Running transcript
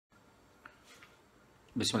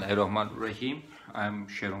Bismillahirrahmanirrahim. I'm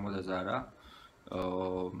Sheromad Azara,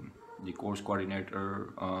 the course coordinator,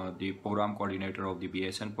 the program coordinator of the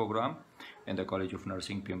BSN program in the College of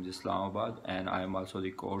Nursing, PMS Islamabad, and I am also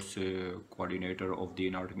the course coordinator of the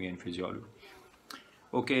Anatomy and Physiology.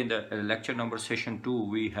 Okay, in the lecture number session 2,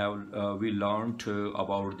 we learned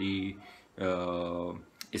about the uh,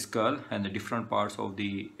 skull and the different parts of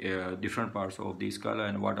the skull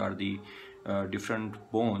and what are the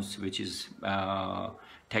different bones which is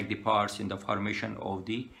take the parts in the formation of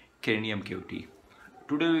the cranium cavity.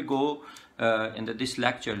 Today we go in this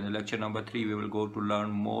lecture, in the lecture number 3, we will go to learn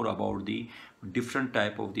more about the different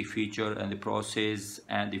type of the feature and the process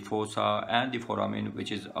and the fossa and the foramen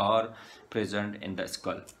which are present in the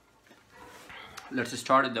skull. Let's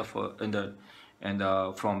start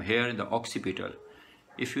from here in the occipital.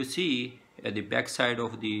 If you see at the back side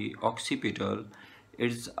of the occipital,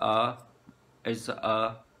 it's a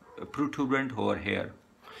protuberant over here,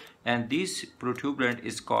 and this protuberant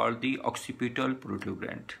is called the occipital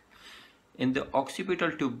protuberant. In the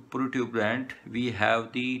occipital protuberant, we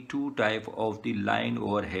have the two type of the line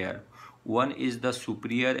over here. One is the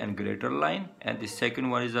superior and greater line, and the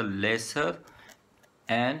second one is a lesser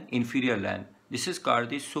and inferior line. This is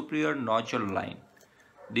called the superior nodular line.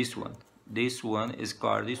 This one is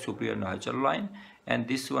called the superior nodular line, and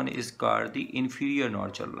this one is called the inferior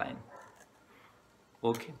nodular line.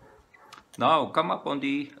 Okay. Now come up on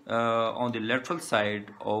the lateral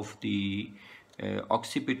side of the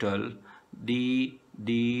occipital, the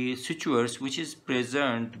sutures which is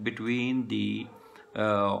present between the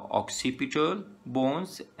occipital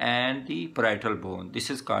bones and the parietal bone. This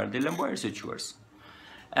is called the lumboid sutures.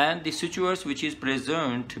 And the sutures which is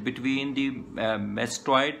present between the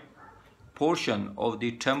mastoid portion of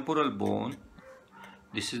the temporal bone.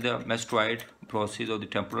 This is the mastoid process of the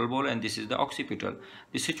temporal bone, and this is the occipital.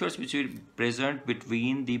 The sutures which is present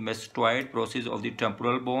between the mastoid process of the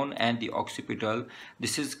temporal bone and the occipital,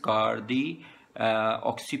 this is called the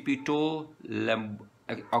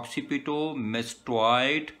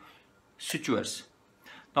occipito-mastoid sutures.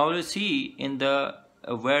 Now let's see in the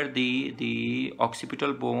where the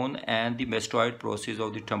occipital bone and the mastoid process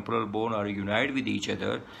of the temporal bone are united with each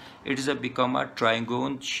other. It is become a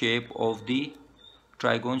trigon shape of the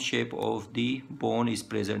bone is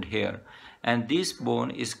present here, and this bone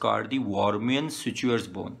is called the Wormian sutures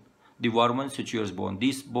bone. The Wormian sutures bone.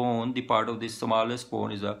 This bone, the part of the smallest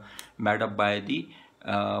bone, is made up by the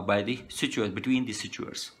sutures, between the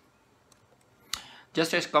sutures.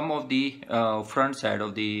 Just as come of the front side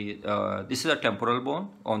of the this is a temporal bone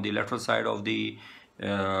on the lateral side of the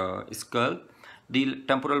skull. The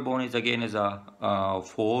temporal bone is again a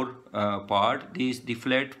four part.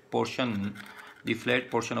 The flat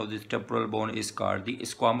portion of this temporal bone is called the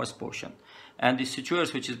squamous portion, and the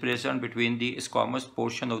sutures which is present between the squamous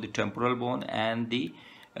portion of the temporal bone and the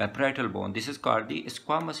parietal bone, this is called the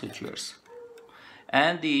squamous sutures.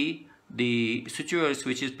 And the sutures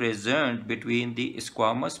which is present between the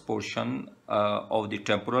squamous portion of the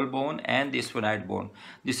temporal bone and the sphenoid bone,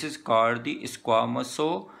 this is called the sphenoid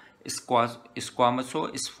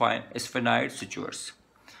sutures.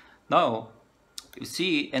 Now you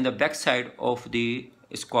see in the back side of the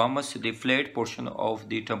squamous, the flat portion of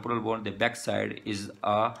the temporal bone, the back side is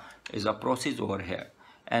a process over here,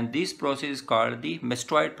 and this process is called the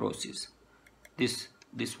mastoid process. This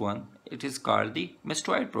one, it is called the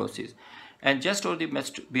mastoid process. And just over the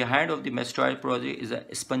behind of the mastoid process is a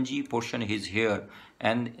spongy portion is here,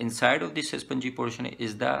 and inside of this spongy portion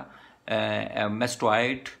is the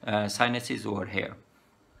mastoid sinuses over here.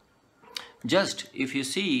 Just if you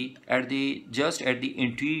see at the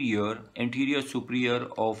interior superior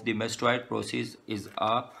of the mastoid process is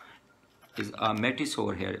a metis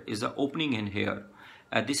over here, is an opening in here.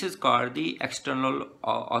 This is called the external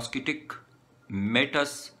oscutic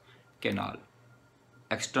meatus canal.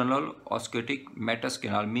 External oscutic meatus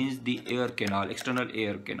canal means the air canal, external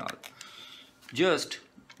air canal. Just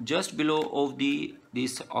below of this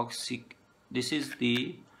is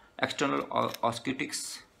the external oscutic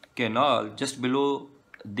canal. Just below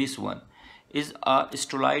this one is a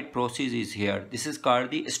styloid process is here. This is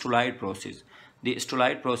called the styloid process. The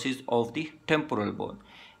styloid process of the temporal bone.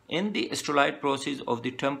 In the styloid process of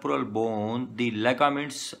the temporal bone, the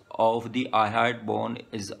ligaments of the hyoid bone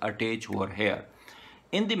is attached over here.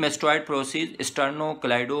 In the mastoid process,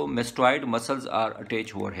 sternocleidomastoid muscles are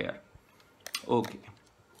attached over here. Okay,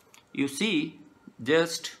 you see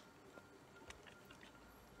just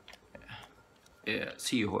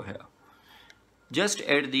see over here, just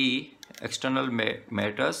at the external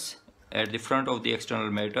meatus, at the front of the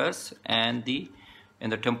external meatus and in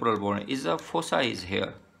the temporal bone is a fossa is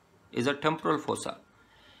here, is a temporal fossa.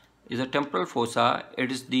 is a temporal fossa.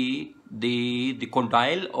 It is the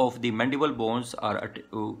condyle of the mandible bones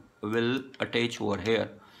will attach over here,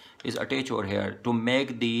 is attached over here to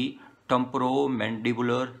make the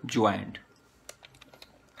temporomandibular joint.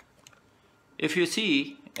 If you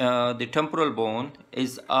see the temporal bone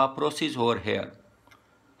is a process over here,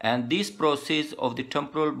 and this process of the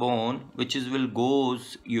temporal bone which is will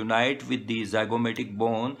goes unite with the zygomatic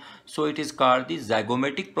bone, so it is called the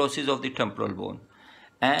zygomatic process of the temporal bone.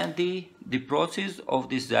 And the process of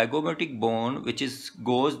this zygomatic bone which is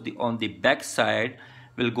goes on the back side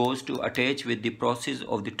will goes to attach with the process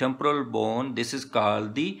of the temporal bone. This is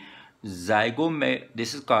called the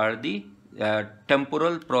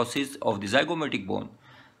temporal process of the zygomatic bone.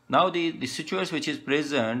 Now the situation which is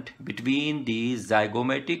present between the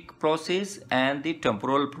zygomatic process and the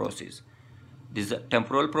temporal process. This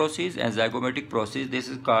temporal process and zygomatic process, this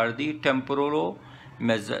is called the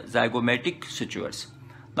temporo-zygomatic sutures.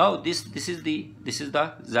 Now this is the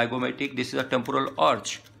zygomatic, this is the temporal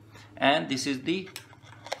arch, and this is the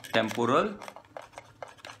temporal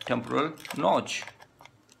notch.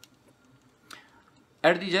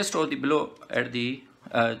 At the just or the below, at the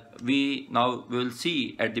we will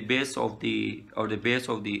see at the base of the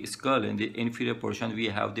skull, in the inferior portion, we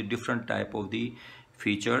have the different type of the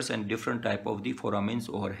features and different type of the foramens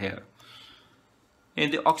over here.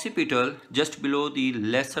 In the occipital, just below the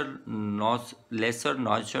lesser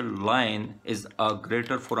nostril line is a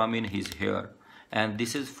greater foramen is here, and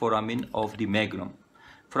this is foramen of the magnum.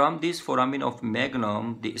 From this foramen of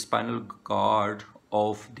magnum, the spinal cord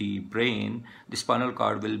of the brain, the spinal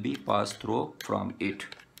cord will be passed through from it.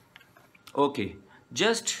 Okay,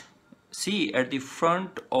 just see at the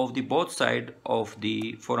front of the both side of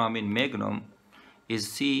the foramen magnum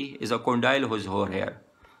is a condyle who is over here.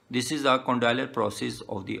 This is the condylar process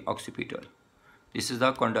of the occipital. This is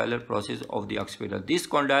the condylar process of the occipital. This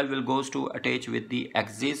condyle will goes to attach with the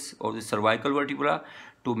axis of the cervical vertebra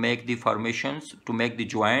to make the formations, to make the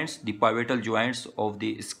joints, the pivotal joints of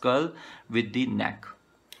the skull with the neck.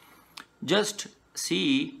 Just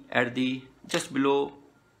see at the just below,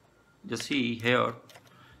 just see here,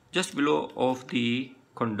 just below of the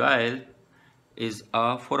condyle is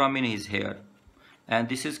a foramen is here, and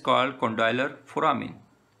this is called condylar foramen.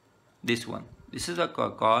 This one, this is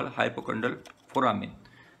called hypocondylar foramen.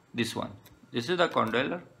 This one, this is the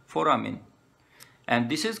condylar foramen, and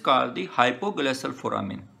this is called the hypoglossal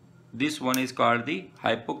foramen. This one is called the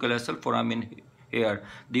hypoglossal foramen here.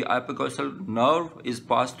 The hypoglossal nerve is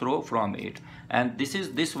passed through from it, and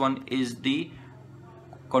this one is the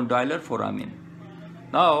condylar foramen.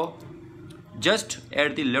 Now, just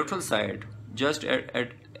at the lateral side, just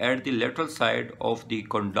at the lateral side of the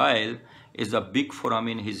condyle is a big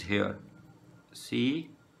foramen is here. See,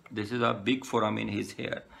 this is a big foramen is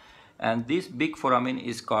here, and this big foramen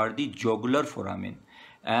is called the jugular foramen,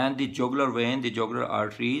 and the jugular vein, the jugular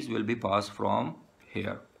arteries will be passed from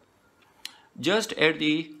here. Just at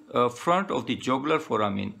the front of the jugular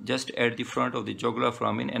foramen, just at the front of the jugular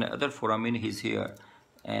foramen, another foramen is here,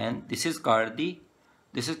 and this is called the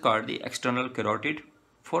external carotid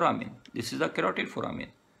foramen. This is the carotid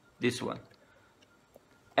foramen, this one.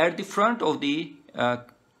 At the front of the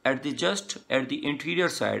at the interior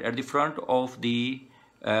side, at the front of the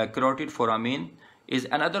carotid foramen is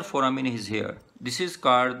another foramen is here. This is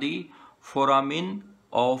called the foramen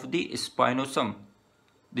of the spinosum.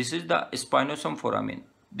 This is the spinosum foramen.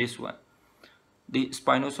 This one, the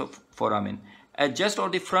spinosum foramen. At just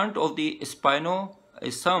on the front of the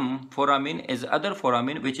spinosum foramen is other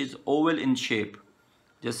foramen which is oval in shape.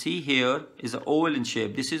 Just see here is an oval in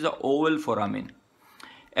shape. This is the oval foramen.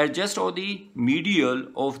 At just on the medial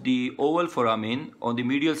of the oval foramen, on the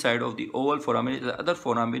medial side of the oval foramen, the other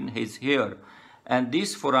foramen is here, and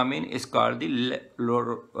this foramen is called the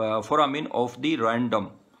foramen of the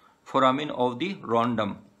random. Foramen of the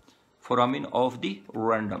random. Foramen of the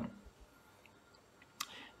random.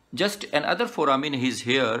 Just another foramen is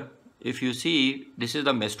here. If you see, this is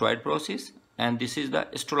the mastoid process, and this is the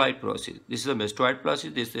styloid process. This is the mastoid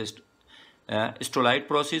process. This is styloid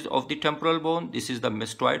process of the temporal bone. This is the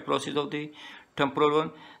mastoid process of the temporal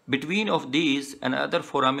bone. Between of these, another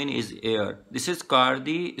foramen is here. This is called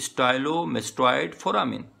the stylomastoid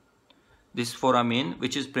foramen. This foramen,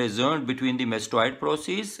 which is present between the mastoid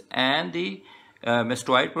process and the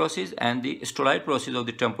styloid process of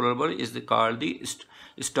the temporal bone, is called the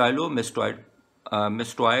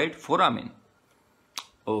stylomastoid foramen.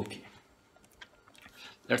 Okay.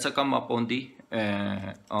 Let's come up on the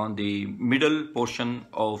middle portion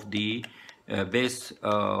of the base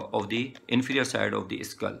of the inferior side of the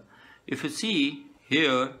skull. If you see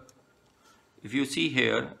here,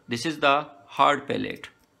 this is the hard palate.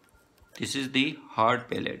 This is the hard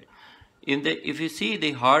palate. If you see,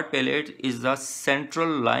 the hard palate is the central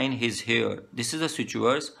line is here. This is the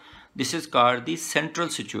sutures. This is called the central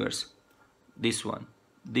sutures. This one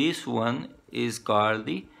is called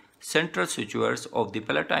the central sutures of the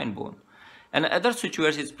palatine bone. And other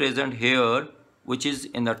sutures is present here, which is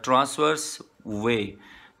in the transverse way.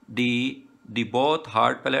 The both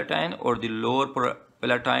hard palatine or the lower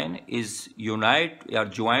palatine is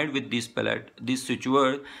joined with this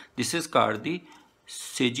suture. This is called the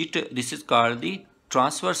this is called the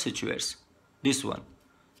transverse sutures. This one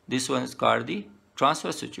is called the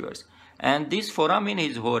transverse sutures. And this foramen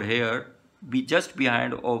is over here, just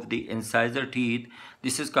behind of the incisor teeth.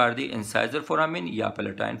 This is called the incisor foramen,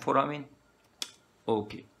 palatine foramen.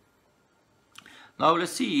 Okay. Now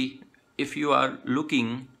let's see, if you are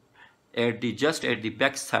looking at just at the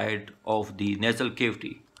back side of the nasal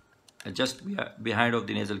cavity, just behind of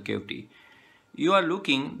the nasal cavity, you are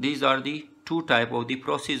looking, these are the two type of the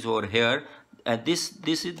process over here. And this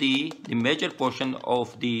is the major portion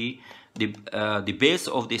of the base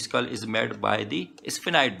of the skull is made by the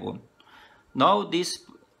sphenoid bone. Now the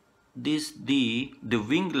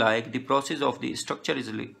wing like the process of the structure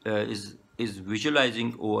is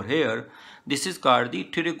visualizing over here. This is called the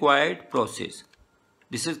pterygoid process.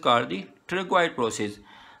 This is called the pterygoid process.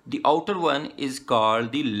 The outer one is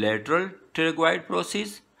called the lateral pterygoid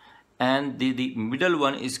process, and the middle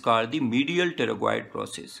one is called the medial pterygoid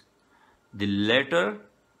process. The lateral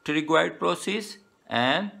pterygoid process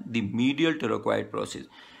and the medial pterygoid process.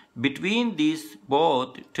 Between these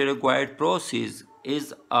both pterygoid process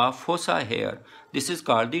is a fossa here. This is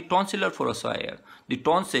called the tonsillar fossa here. The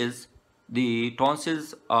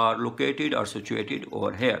tonsils are located or situated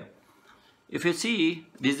over here. If you see,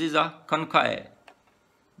 this is a conchae.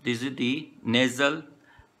 This is the nasal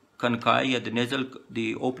conchae,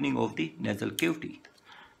 the opening of the nasal cavity.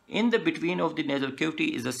 In the between of the nasal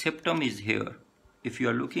cavity is a septum is here. If you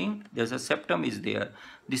are looking, there's a septum is there.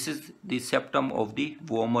 This is the septum of the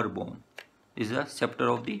vomer bone. This is a septum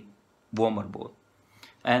of the vomer bone.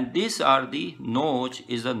 And these are the notch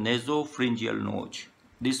is a nasopharyngeal notch.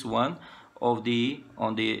 This one of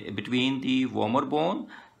between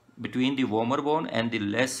the vomer bone and the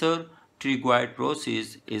lesser pterygoid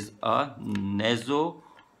process is a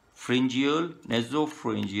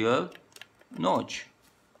nasopharyngeal notch.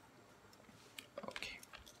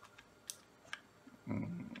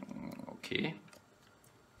 Okay.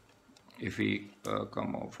 If we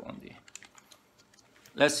come off on the,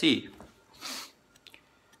 let's see.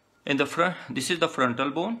 In the front, this is the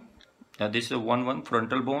frontal bone. This is one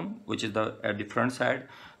frontal bone, which is at the front side.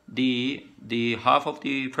 The half of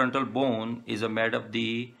the frontal bone is made of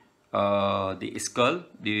the skull.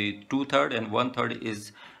 The 2/3 and 1/3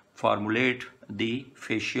 is formulate the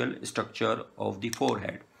facial structure of the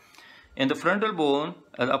forehead. In the frontal bone,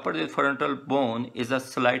 upper the frontal bone is a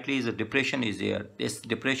depression is there. This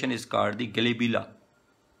depression is called the glabella.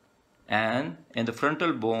 And in the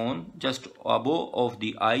frontal bone, just above of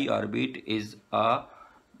the eye orbit is a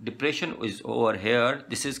depression is over here.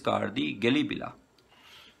 This is called the glabella.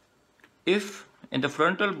 If in the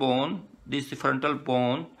frontal bone, this frontal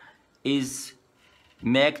bone is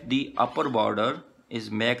make the upper border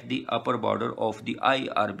of the eye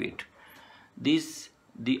orbit.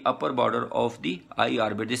 The upper border of the eye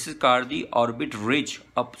orbit. This is called the orbit ridge,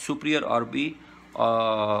 superior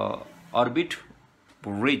orbit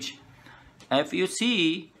ridge. If you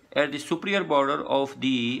see at the superior border of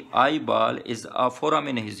the eyeball is a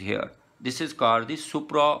foramen is here. This is called the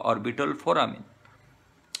supraorbital foramen.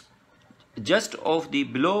 Just of the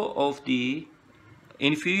below of the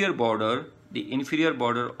inferior border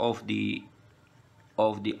of the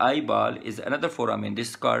eyeball is another foramen. This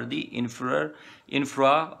is called the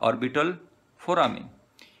infraorbital foramen.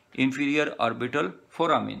 Inferior orbital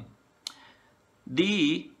foramen.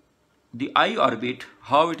 The eye orbit,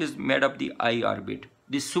 how it is made up the eye orbit.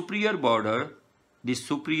 The superior border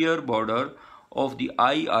of the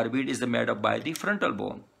eye orbit is made up by the frontal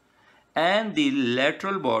bone, and the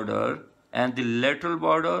lateral border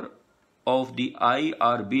of the eye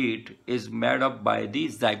orbit is made up by the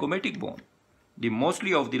zygomatic bone. The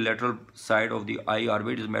mostly of the lateral side of the eye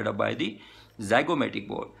orbit is made up by the zygomatic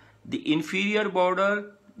bone. The inferior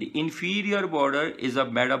border is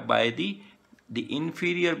made up by the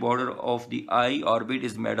inferior border of the eye orbit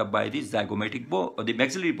is made up by the zygomatic bone or the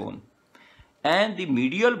maxillary bone. And the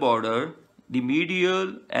medial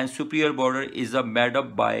and superior border is made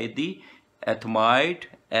up by the ethmoid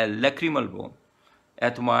and lacrimal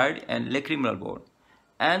bone.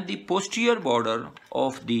 And the posterior border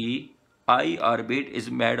of the eye orbit is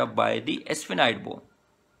made up by the sphenoid bone.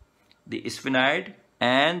 The sphenoid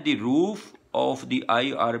and the roof of the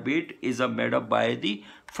eye orbit is made up by the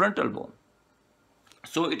frontal bone.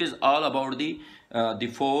 So it is all about the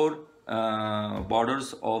four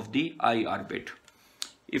borders of the eye orbit.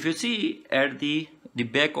 If you see at the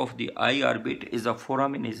back of the eye orbit is a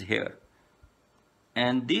foramen is here,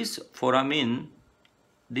 and this foramen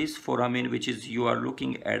which is you are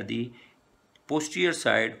looking at the posterior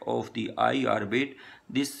side of the eye orbit,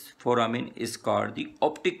 this foramen is called the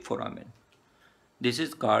optic foramen. This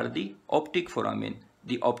is called the optic foramen.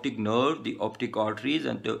 The optic nerve, the optic arteries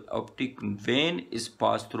and the optic vein is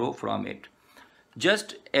passed through from it.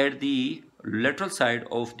 Just at the lateral side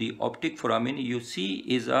of the optic foramen you see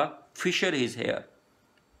is a fissure is here.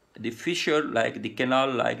 The fissure like the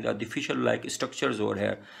canal like the fissure like structures over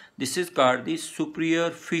here. This is called the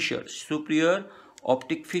superior fissure, superior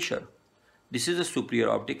optic fissure. This is a superior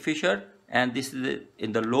optic fissure, and this is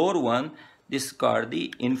in the lower one, this is called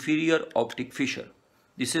the inferior optic fissure.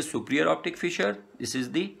 This is superior optic fissure, this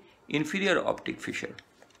is the inferior optic fissure.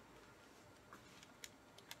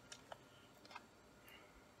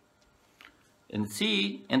 And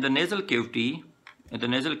see in the nasal cavity,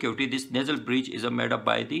 this nasal bridge is made up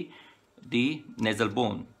by the nasal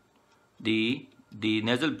bone. The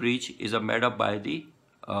nasal bridge is made up by the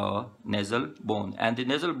nasal bone, and the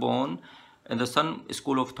nasal bone, and the some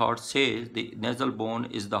school of thought says the nasal bone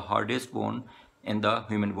is the hardest bone in the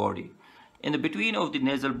human body. In the between of the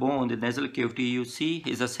nasal bone, the nasal cavity, you see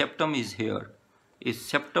is a septum is here. A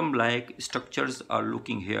septum-like structures are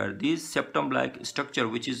looking here. This septum-like structure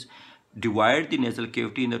which is divide the nasal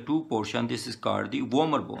cavity in the two portions, this is called the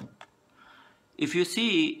vomer bone. If you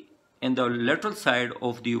see in the lateral side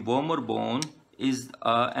of the vomer bone is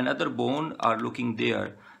another bone are looking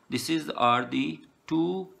there. This is are the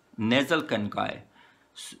two nasal conchae,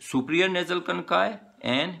 superior nasal conchae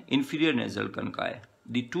and inferior nasal conchae.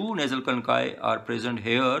 The two nasal conchae are present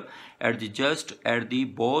here at the just at the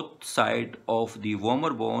both side of the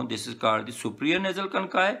vomer bone. This is called the superior nasal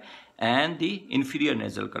conchae and the inferior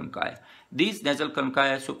nasal conchae. These nasal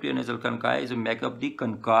conchae, superior nasal conchae, is make up the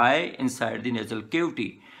conchae inside the nasal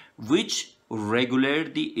cavity, which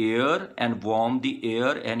regulate the air and warm the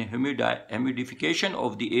air and humidification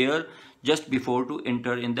of the air just before to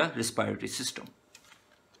enter in the respiratory system.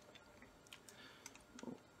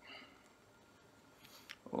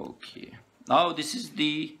 Okay, now this is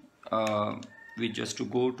the we just to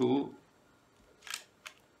go to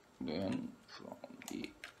then from the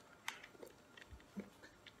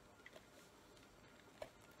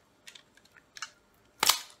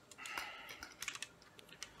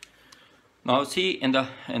now see in the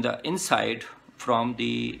inside from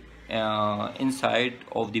the inside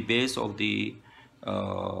of the base of the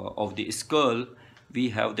skull, we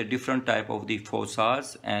have the different type of the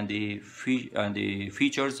fossas, and the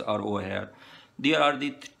features are over here. There are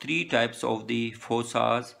the three types of the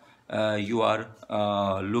fossas you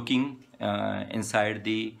are looking inside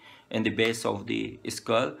in the base of the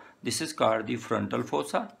skull. This is called the frontal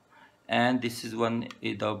fossa, and this is one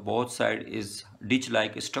the both side is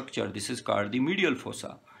ditch-like structure. This is called the medial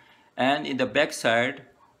fossa, and in the back side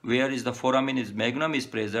where is the foramen is magnum is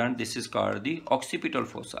present, this is called the occipital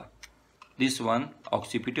fossa. This one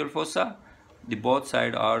occipital fossa, the both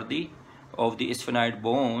side are the of the sphenoid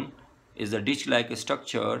bone is a ditch-like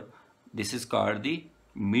structure. This is called the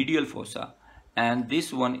medial fossa, and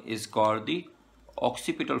this one is called the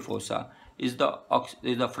occipital fossa. Is the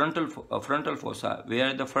frontal fossa,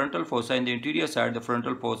 where the frontal fossa in the interior side, the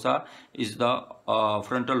frontal fossa is the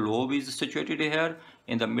frontal lobe is situated here.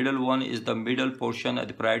 In the middle one is the middle portion of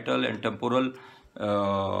the parietal and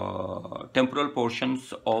temporal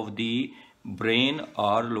portions of the brain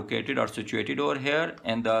are located or situated over here,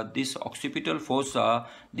 and this occipital fossa,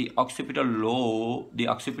 the occipital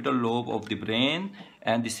lobe of the brain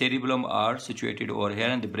and the cerebellum are situated over here,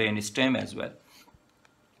 and the brain stem as well.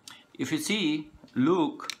 If you see,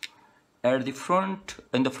 look at the front,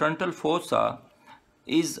 in the frontal fossa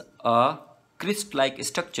is a crest-like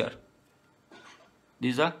structure.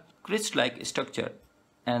 This is a crest-like structure,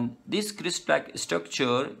 and this crest-like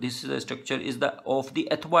structure, this is a structure is the of the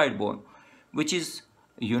ethmoid bone, which is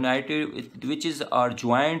united with, which is are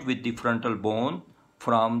joined with the frontal bone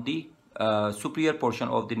from the superior portion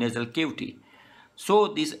of the nasal cavity. So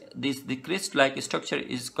the crest-like structure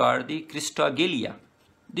is called the cristoglia.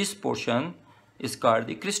 This portion is called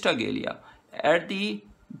the cristoglia. At the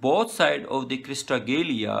both side of the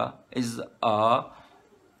cristoglia is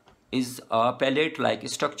a palate-like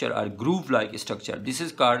structure or groove-like structure. This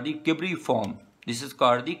is called the capriform. This is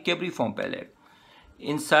called the capriform palate.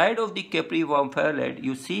 Inside of the capriform palate,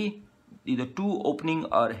 you see the two opening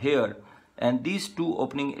are here, and these two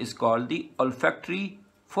opening is called the olfactory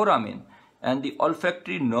foramen, and the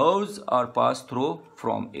olfactory nerves are passed through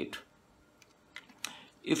from it.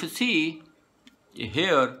 If you see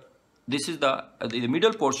here, this is the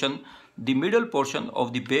middle portion. The middle portion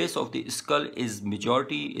of the base of the skull is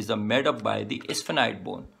made up by the sphenoid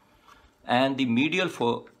bone, and the medial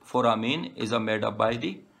foramen is made up by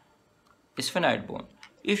the sphenoid bone.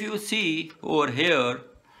 If you see over here,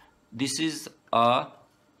 this is a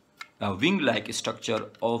wing-like structure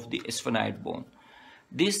of the sphenoid bone.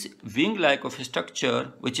 This wing-like of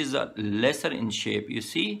structure, which is a lesser in shape, you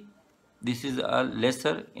see, this is a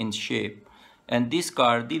lesser in shape, and this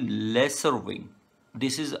called the lesser wing.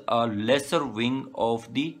 This is a lesser wing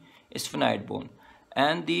of the sphenoid bone,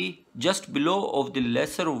 and the just below of the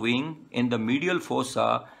lesser wing in the medial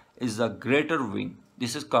fossa is a greater wing.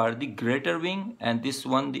 This is called the greater wing, and this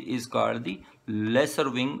one is called the lesser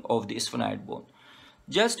wing of the sphenoid bone.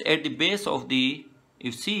 Just at the base of the,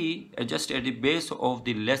 you see, just at the base of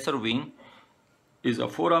the lesser wing is a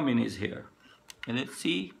foramen is here. And let's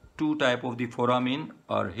see, two type of the foramen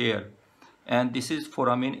are here, and this is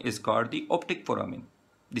foramen is called the optic foramen.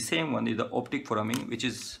 The same one is the optic foramen, which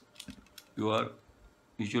is you are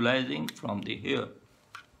visualizing from the here.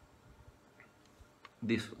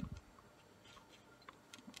 This one.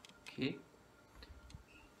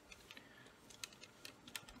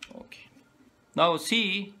 Okay. Now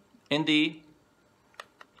see in the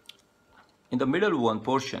middle one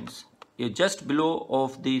portions, just below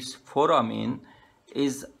of this foramen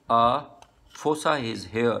is a fossa is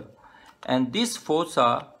here, and this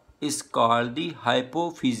fossa is called the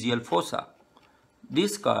hypophyseal fossa.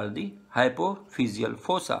 This called the hypophyseal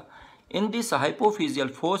fossa. In this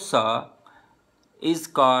hypophyseal fossa is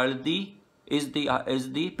called the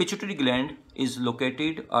pituitary gland is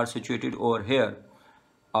located or situated over here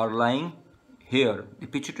or lying here. The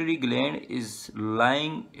pituitary gland is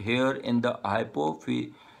lying here in the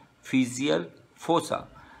hypophyseal fossa.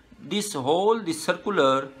 This whole, the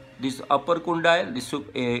circular, this upper condyle, this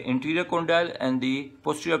interior condyle and the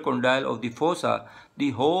posterior condyle of the fossa,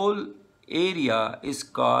 the whole area is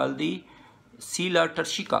called the sella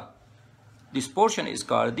turcica. This portion is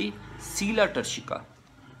called the sella turcica.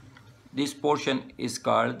 This portion is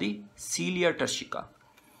called the sella turcica.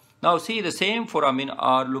 Now see, the same foramen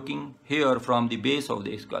are looking here from the base of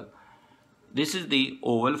the skull. This is the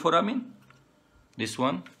oval foramen. This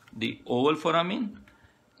one, the oval foramen,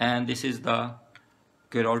 and this is the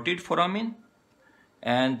carotid foramen,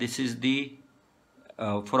 and this is the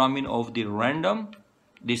foramen of the random.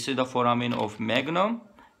 This is the foramen of magnum,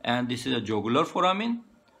 and this is a jugular foramen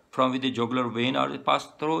from which the jugular vein are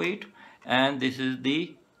passed through it, and this is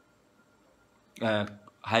the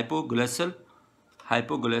hypoglossal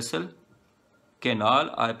canal,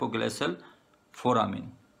 hypoglossal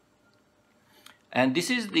foramen, and this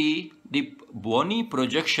is the bony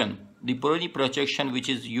projection. The bony projection which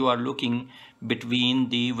is you are looking between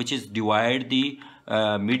the, which is divide the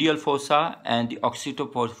medial fossa and the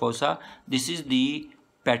occipital fossa. This is the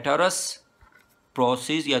patelis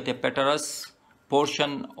process, or the patelis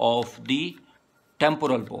portion of the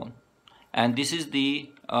temporal bone, and this is the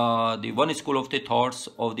one school of the thoughts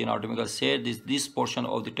of the anatomical said this portion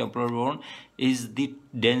of the temporal bone is the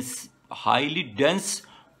dense, highly dense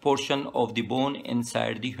portion of the bone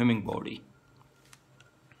inside the human body.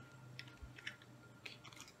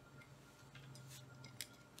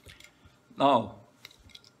 Now,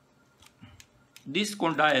 this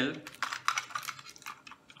condyle,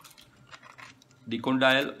 the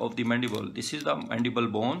condyle of the mandible, this is the mandible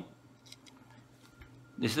bone.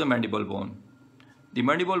 This is the mandible bone. The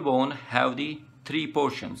mandible bone have the three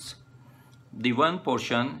portions. The one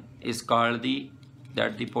portion is called the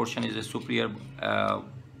portion is a superior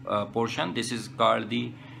portion. This is called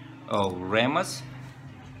the ramus.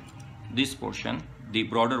 This portion, the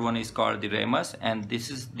broader one is called the ramus, and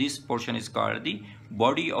this portion is called the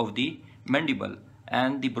body of the mandible,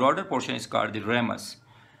 and the broader portion is called the ramus.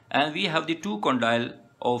 And we have the two condyle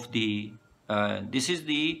of the this is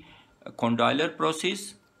the condylar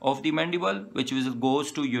process of the mandible, which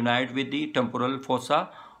goes to unite with the temporal fossa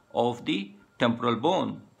of the temporal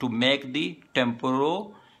bone to make the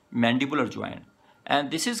temporomandibular joint, and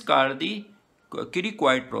this is called the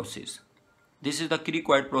cricoid process. This is the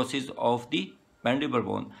cricoid process of the mandible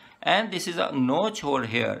bone, and this is a notch over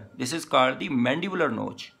here. This is called the mandibular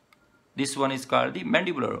notch. This one is called the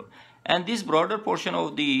mandibular, and this broader portion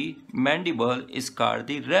of the mandible is called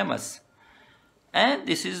the ramus, and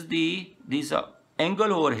this is the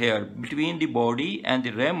angle over here between the body and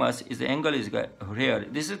the ramus is the angle is here.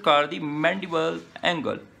 This is called the mandible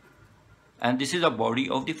angle, and this is the body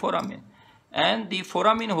of the foramen, and the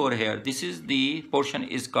foramen over here, this is the portion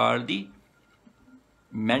is called the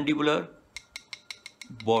mandibular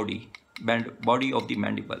body of the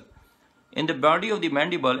mandible. In the body of the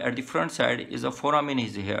mandible, at the front side is a foramen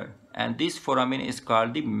is here, and this foramen is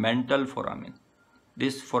called the mental foramen.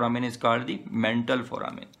 This foramen is called the mental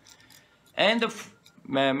foramen. And the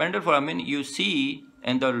mental foramen, you see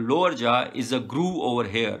in the lower jaw is a groove over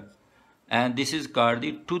here, and this is called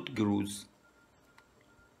the tooth grooves.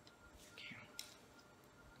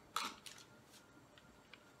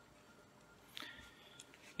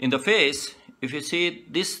 In the face, if you see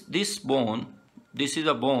this bone, this is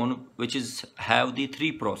a bone which is have the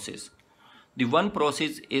three process. The one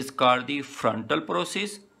process is called the frontal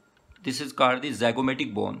process. This is called the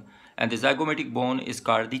zygomatic bone, and the zygomatic bone is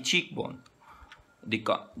called the cheekbone. The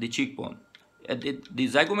cheekbone. The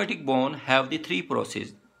zygomatic bone have the three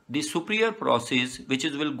process. The superior process, which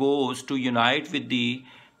is will goes to unite with the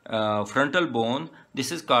frontal bone,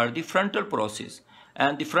 this is called the frontal process.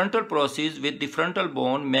 And the frontal process with the frontal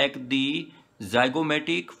bone make the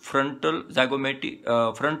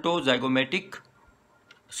frontozygomatic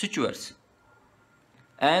sutures.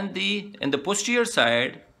 And in the posterior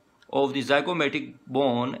side of the zygomatic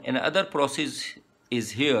bone, another process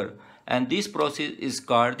is here, and this process is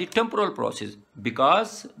called the temporal process,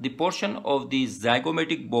 because the portion of the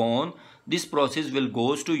zygomatic bone, this process will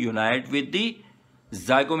goes to unite with the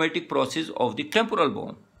zygomatic process of the temporal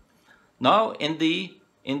bone. Now in the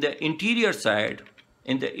interior side,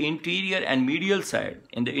 in the interior and medial side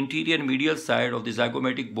of the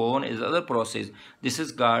zygomatic bone is other process. This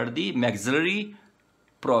is called the maxillary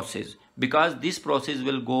process, because this process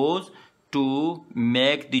will goes to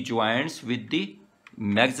make the joints with the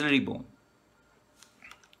maxillary bone.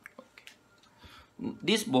 Okay.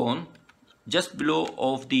 This bone just below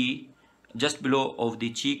of the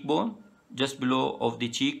cheekbone,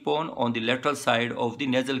 on the lateral side of the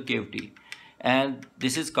nasal cavity, and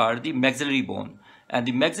this is called the maxillary bone. And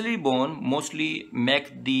the maxillary bone mostly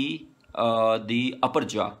make the upper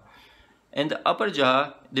jaw. In the upper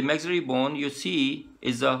jaw, the maxillary bone, you see,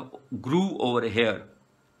 is a groove over here,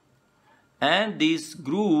 and these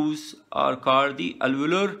grooves are called the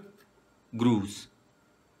alveolar grooves.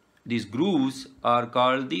 These grooves are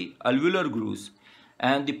called the alveolar grooves,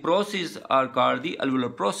 and the process are called the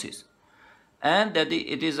alveolar process. And that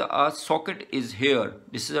it is a socket is here.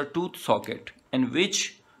 This is a tooth socket, in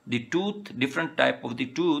which the tooth, different type of the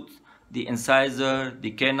tooth, the incisor,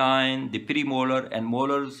 the canine, the premolar and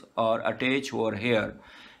molars are attached over here.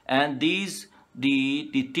 And these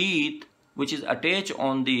the teeth which is attached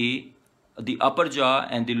on the upper jaw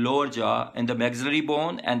and the lower jaw and the maxillary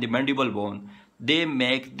bone and the mandible bone, they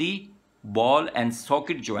make the ball and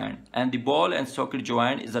socket joint. And the ball and socket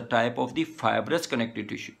joint is a type of the fibrous connective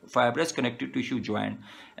tissue joint.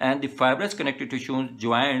 And the fibrous connective tissue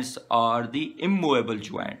joints are the immovable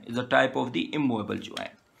joint, is a type of the immovable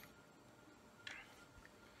joint.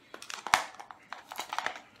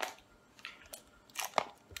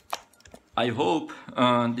 I hope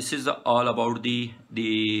this is all about the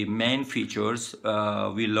main features.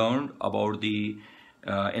 We learned about the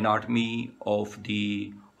anatomy of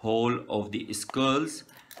the whole of the skulls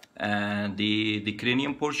and the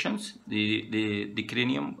cranium portions, the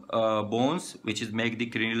cranium bones, which is make the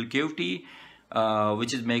cranial cavity,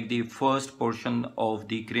 which is make the first portion of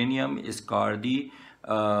the cranium is called the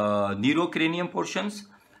neurocranium portions.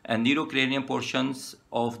 And neurocranium portions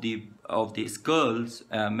of the skulls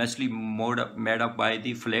mostly made up by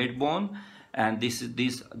the flat bone, and this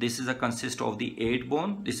is a consist of the 8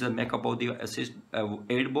 bone. This is a makeup of the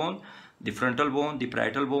 8 bone: the frontal bone, the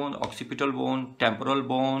parietal bone, occipital bone, temporal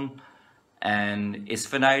bone, and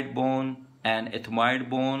sphenoid bone, and ethmoid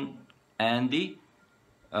bone, and the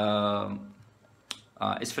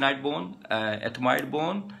sphenoid bone, ethmoid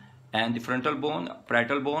bone, and the frontal bone,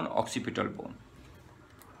 parietal bone, occipital bone.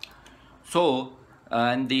 So,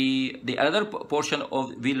 and the other portion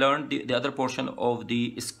of, we learned the other portion of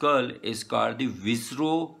the skull is called the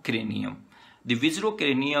viscerocranium. The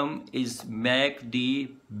viscerocranium is make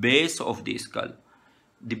the base of the skull,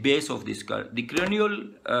 the base of the skull. The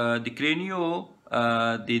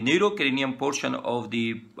neurocranium portion of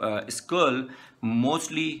the skull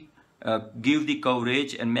mostly give the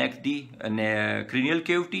coverage and make the cranial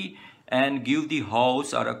cavity, and give the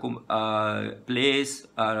house or a place,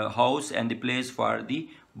 house and the place for the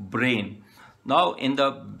brain. Now in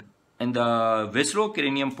the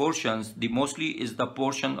viscerocranium portions, the mostly is the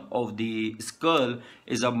portion of the skull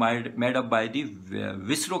is made up by the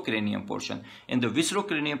viscerocranium portion. In the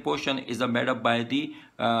viscerocranium portion is made up by the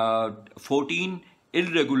 14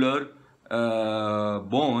 irregular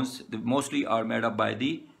bones. Mostly are made up by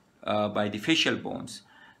the facial bones.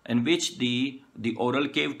 in which the oral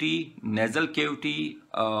cavity, nasal cavity,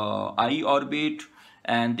 eye orbit,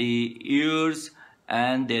 and the ears,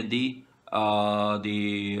 and then the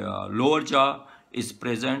lower jaw is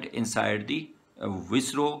present inside the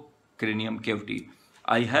viscerocranium cavity.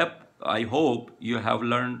 I hope you have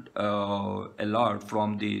learned a lot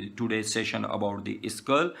from the today's session about the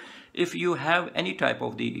skull. If you have any type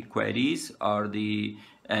of the queries or the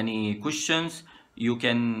any questions, you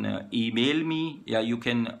can email me. Yeah, you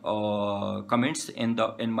can comments in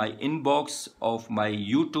my inbox of my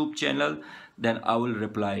YouTube channel. Then I will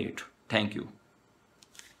reply it. Thank you.